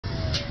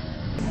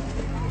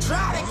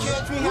Try to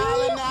catch me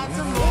hollering out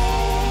some more.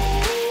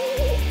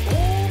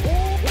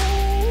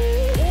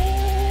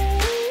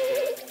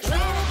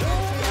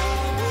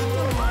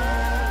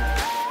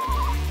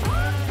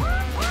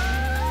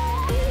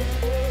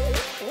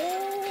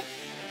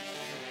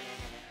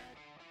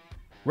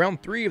 Round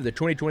 3 of the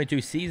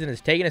 2022 season has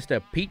taken us to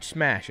Peach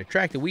Smash, a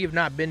track that we have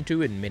not been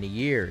to in many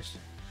years.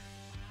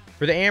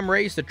 For the AM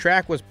race, the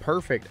track was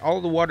perfect.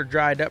 All the water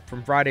dried up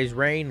from Friday's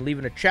rain,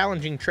 leaving a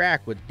challenging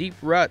track with deep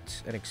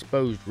ruts and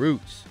exposed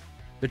roots.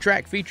 The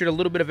track featured a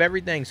little bit of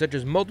everything, such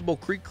as multiple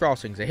creek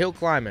crossings, a hill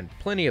climb, and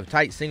plenty of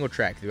tight single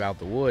track throughout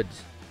the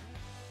woods.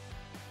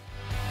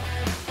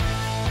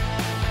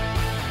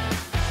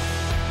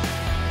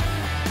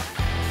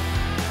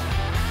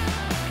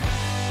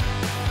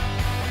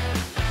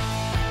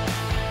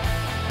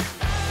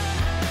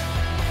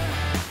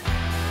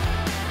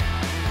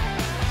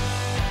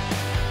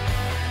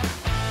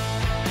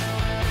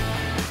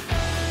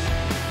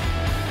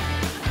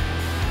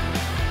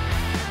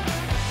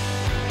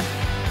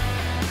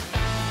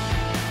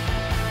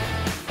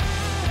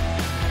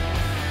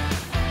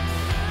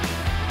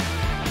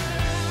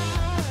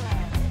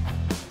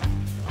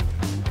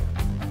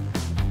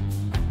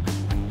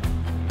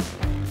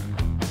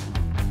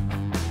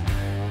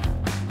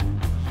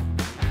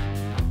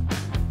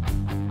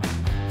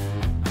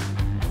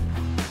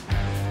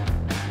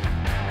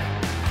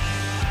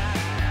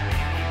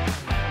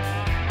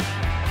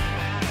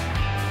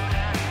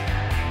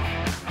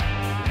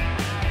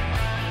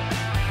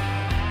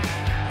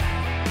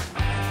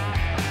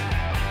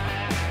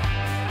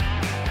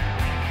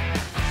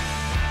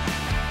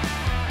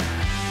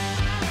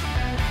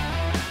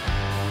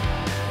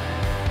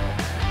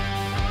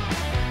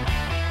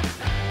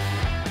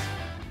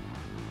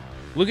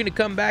 Looking to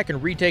come back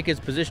and retake his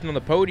position on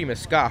the podium is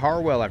Scott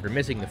Harwell after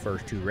missing the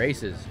first 2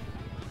 races.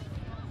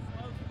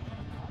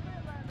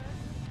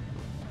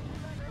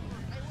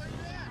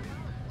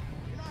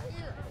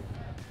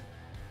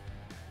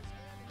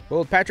 Well,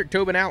 with Patrick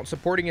Tobin out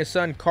supporting his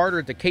son Carter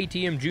at the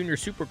KTM Junior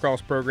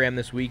Supercross program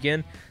this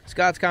weekend,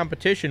 Scott's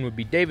competition would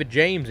be David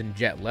James and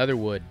Jett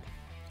Leatherwood.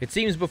 It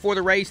seems before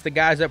the race, the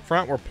guys up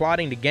front were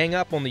plotting to gang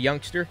up on the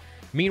youngster.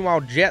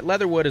 Meanwhile, Jett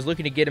Leatherwood is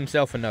looking to get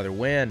himself another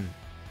win.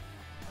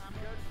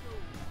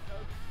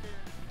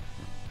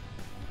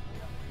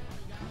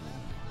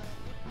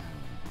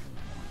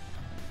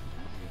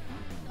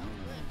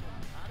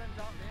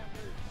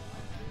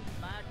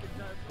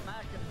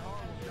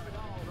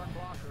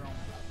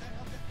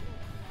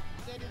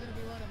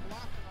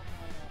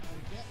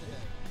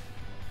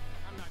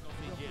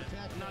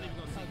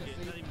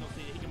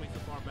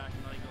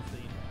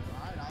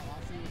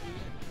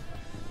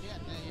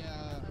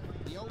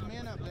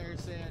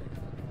 Said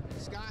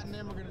Scott and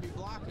them are going to be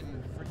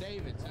blocking for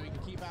David so he can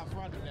keep out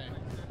front today.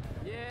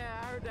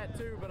 Yeah, I heard that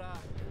too, but I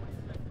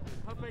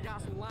hope they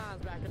got some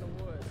lines back in the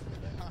woods.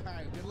 All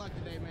right, good luck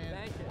today, man.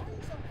 Thank you.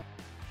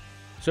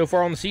 So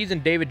far on the season,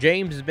 David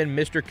James has been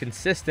Mr.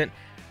 Consistent.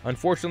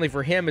 Unfortunately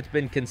for him, it's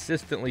been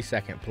consistently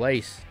second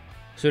place.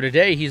 So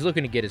today, he's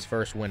looking to get his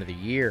first win of the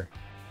year.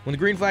 When the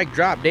green flag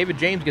dropped, David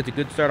James gets a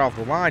good start off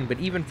the line, but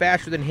even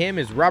faster than him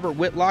is Robert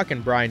Whitlock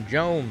and Brian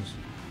Jones.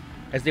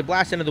 As they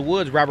blast into the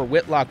woods, Robert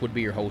Whitlock would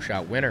be your whole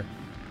shot winner.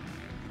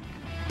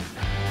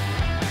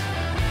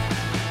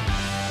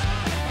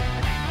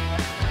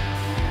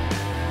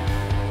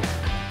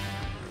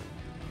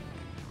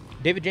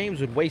 David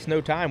James would waste no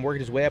time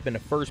working his way up into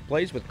first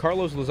place with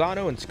Carlos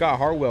Lozano and Scott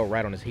Harwell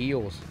right on his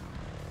heels.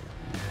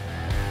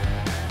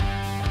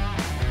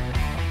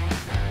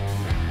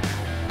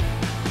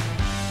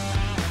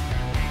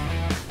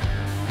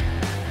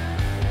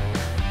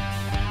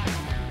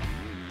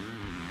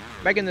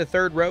 Back in the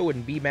third row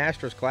in B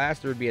Masters class,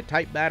 there would be a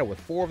tight battle with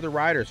 4 of the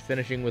riders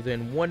finishing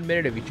within 1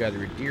 minute of each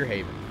other at Deer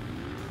Haven.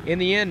 In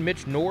the end,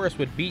 Mitch Norris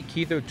would beat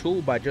Keith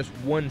O'Toole by just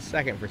 1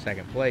 second for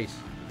second place.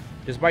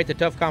 Despite the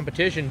tough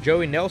competition,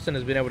 Joey Nelson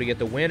has been able to get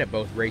the win at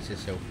both races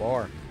so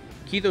far.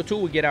 Keith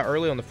O'Toole would get out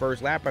early on the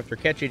first lap after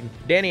catching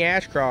Danny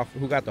Ashcroft,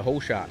 who got the whole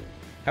shot.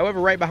 However,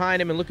 right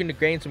behind him and looking to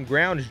gain some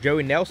ground is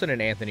Joey Nelson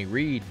and Anthony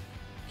Reed.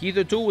 Keith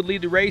O'Toole would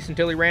lead the race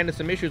until he ran into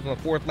some issues on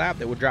the 4th lap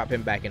that would drop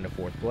him back into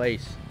 4th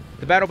place.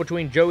 The battle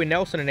between Joey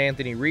Nelson and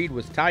Anthony Reed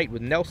was tight,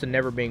 with Nelson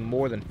never being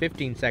more than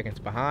 15 seconds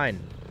behind.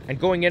 And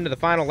going into the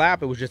final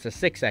lap, it was just a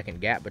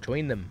 6-second gap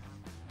between them.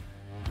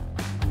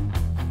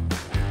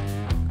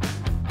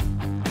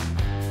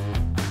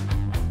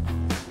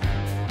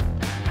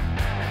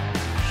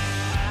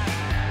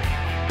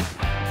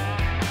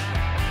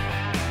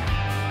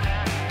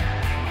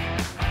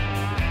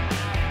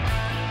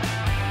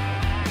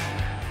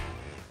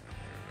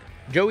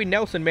 Joey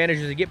Nelson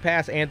manages to get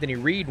past Anthony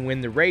Reed and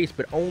win the race,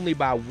 but only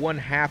by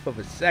 1/2 of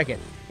a second,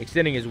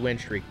 extending his win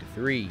streak to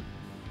 3.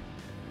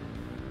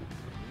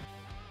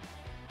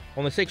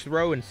 On the 6th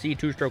row in C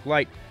two-stroke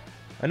light,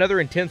 another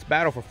intense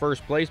battle for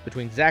first place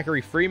between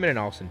Zachary Freeman and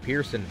Austin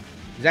Pearson.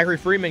 Zachary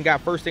Freeman got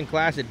first in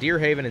class at Deer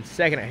Haven and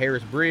second at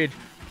Harris Bridge,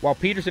 while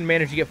Peterson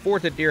managed to get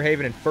 4th at Deer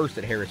Haven and 1st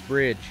at Harris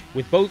Bridge,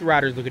 with both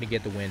riders looking to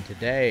get the win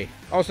today.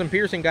 Austin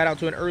Pearson got out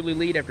to an early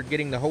lead after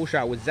getting the whole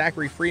shot, with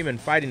Zachary Freeman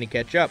fighting to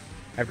catch up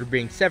after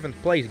being 7th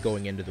place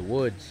going into the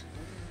woods.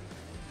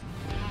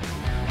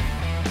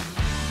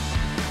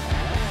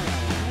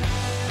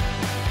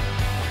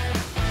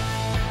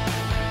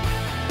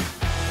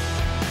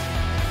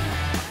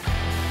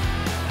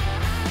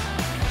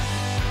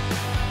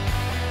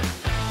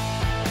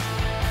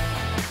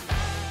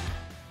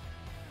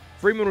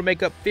 Freeman would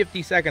make up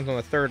 50 seconds on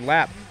the 3rd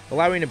lap,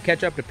 allowing him to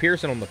catch up to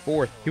Pearson on the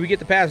 4th. He would get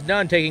the pass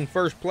done, taking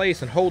 1st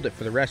place and hold it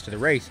for the rest of the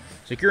race,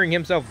 securing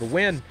himself the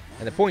win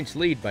and the points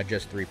lead by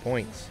just 3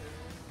 points.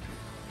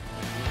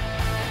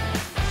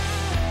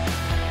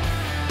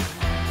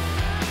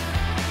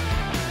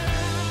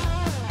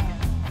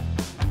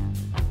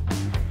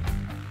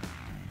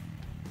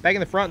 Back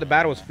in the front, the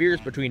battle was fierce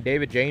between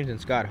David James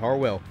and Scott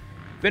Harwell,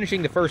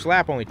 finishing the 1st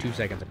lap only 2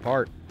 seconds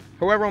apart.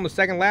 However, on the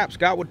 2nd lap,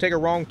 Scott would take a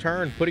wrong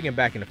turn, putting him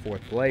back into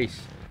 4th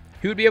place.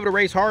 He would be able to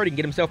race hard and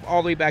get himself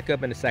all the way back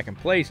up into 2nd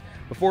place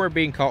before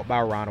being caught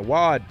by Ron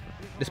Awad.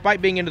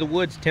 Despite being into the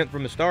woods 10th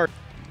from the start,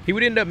 he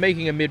would end up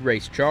making a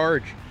mid-race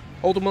charge,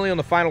 ultimately on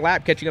the final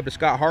lap catching up to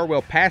Scott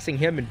Harwell, passing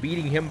him and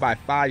beating him by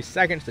 5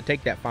 seconds to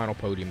take that final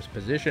podium's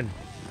position.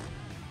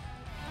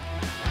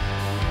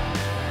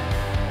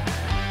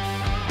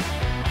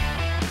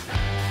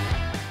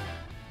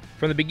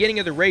 From the beginning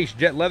of the race,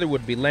 Jett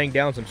Leatherwood would be laying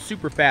down some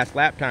super fast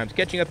lap times,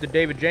 catching up to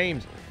David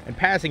James and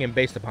passing him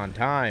based upon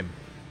time.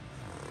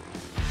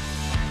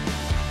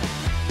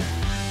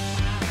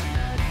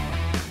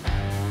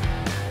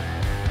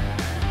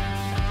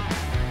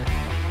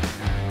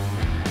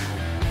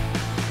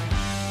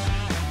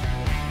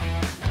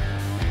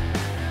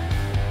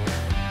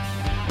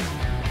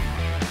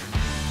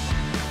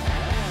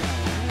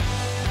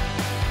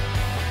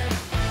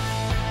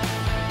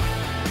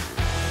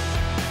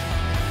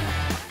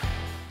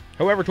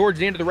 However, towards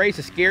the end of the race,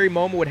 a scary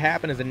moment would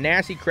happen as a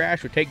nasty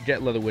crash would take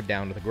Jett Leatherwood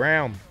down to the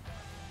ground.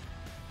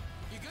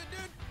 You good, dude?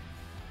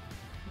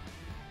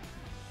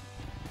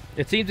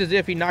 It seems as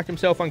if he knocked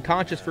himself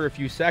unconscious for a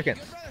few seconds.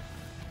 Good, brother?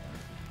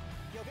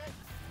 You okay?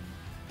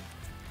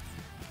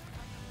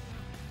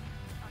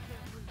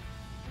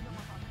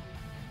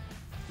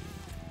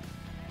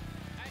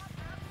 Hey.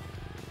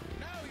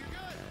 No, you're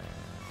good.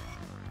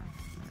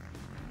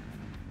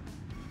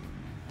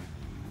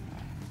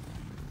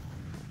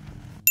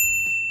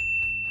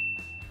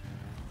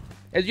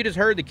 As you just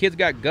heard, the kid's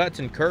got guts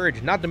and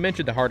courage, not to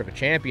mention the heart of a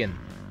champion.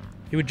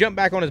 He would jump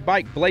back on his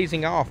bike,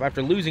 blazing off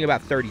after losing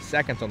about 30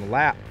 seconds on the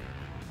lap.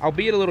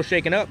 Albeit a little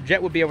shaken up,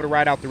 Jett would be able to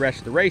ride out the rest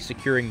of the race,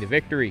 securing the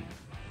victory.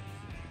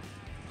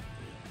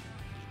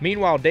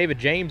 Meanwhile, David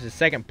James'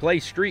 2nd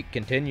place streak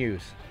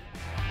continues.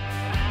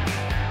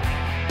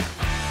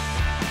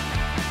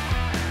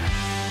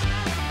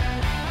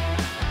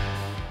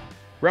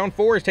 Round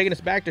 4 is taking us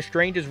back to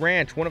Strange's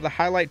Ranch, one of the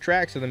highlight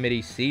tracks of the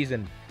MidEast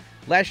season.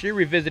 Last year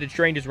we visited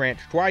Strange's Ranch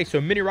twice,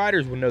 so many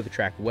riders will know the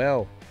track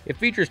well. It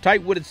features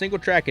tight wooded single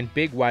track and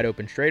big wide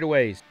open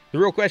straightaways. The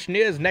real question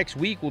is, next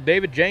week will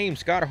David James,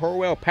 Scott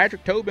Harwell,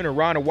 Patrick Tobin, or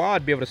Ron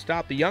Awad be able to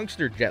stop the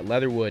youngster Jett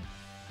Leatherwood?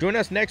 Join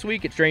us next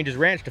week at Strange's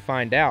Ranch to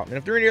find out, and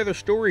if there are any other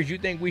stories you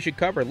think we should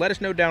cover, let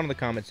us know down in the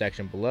comment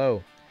section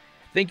below.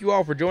 Thank you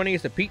all for joining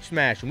us at Peach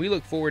Smash, and we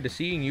look forward to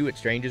seeing you at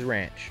Strange's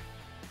Ranch.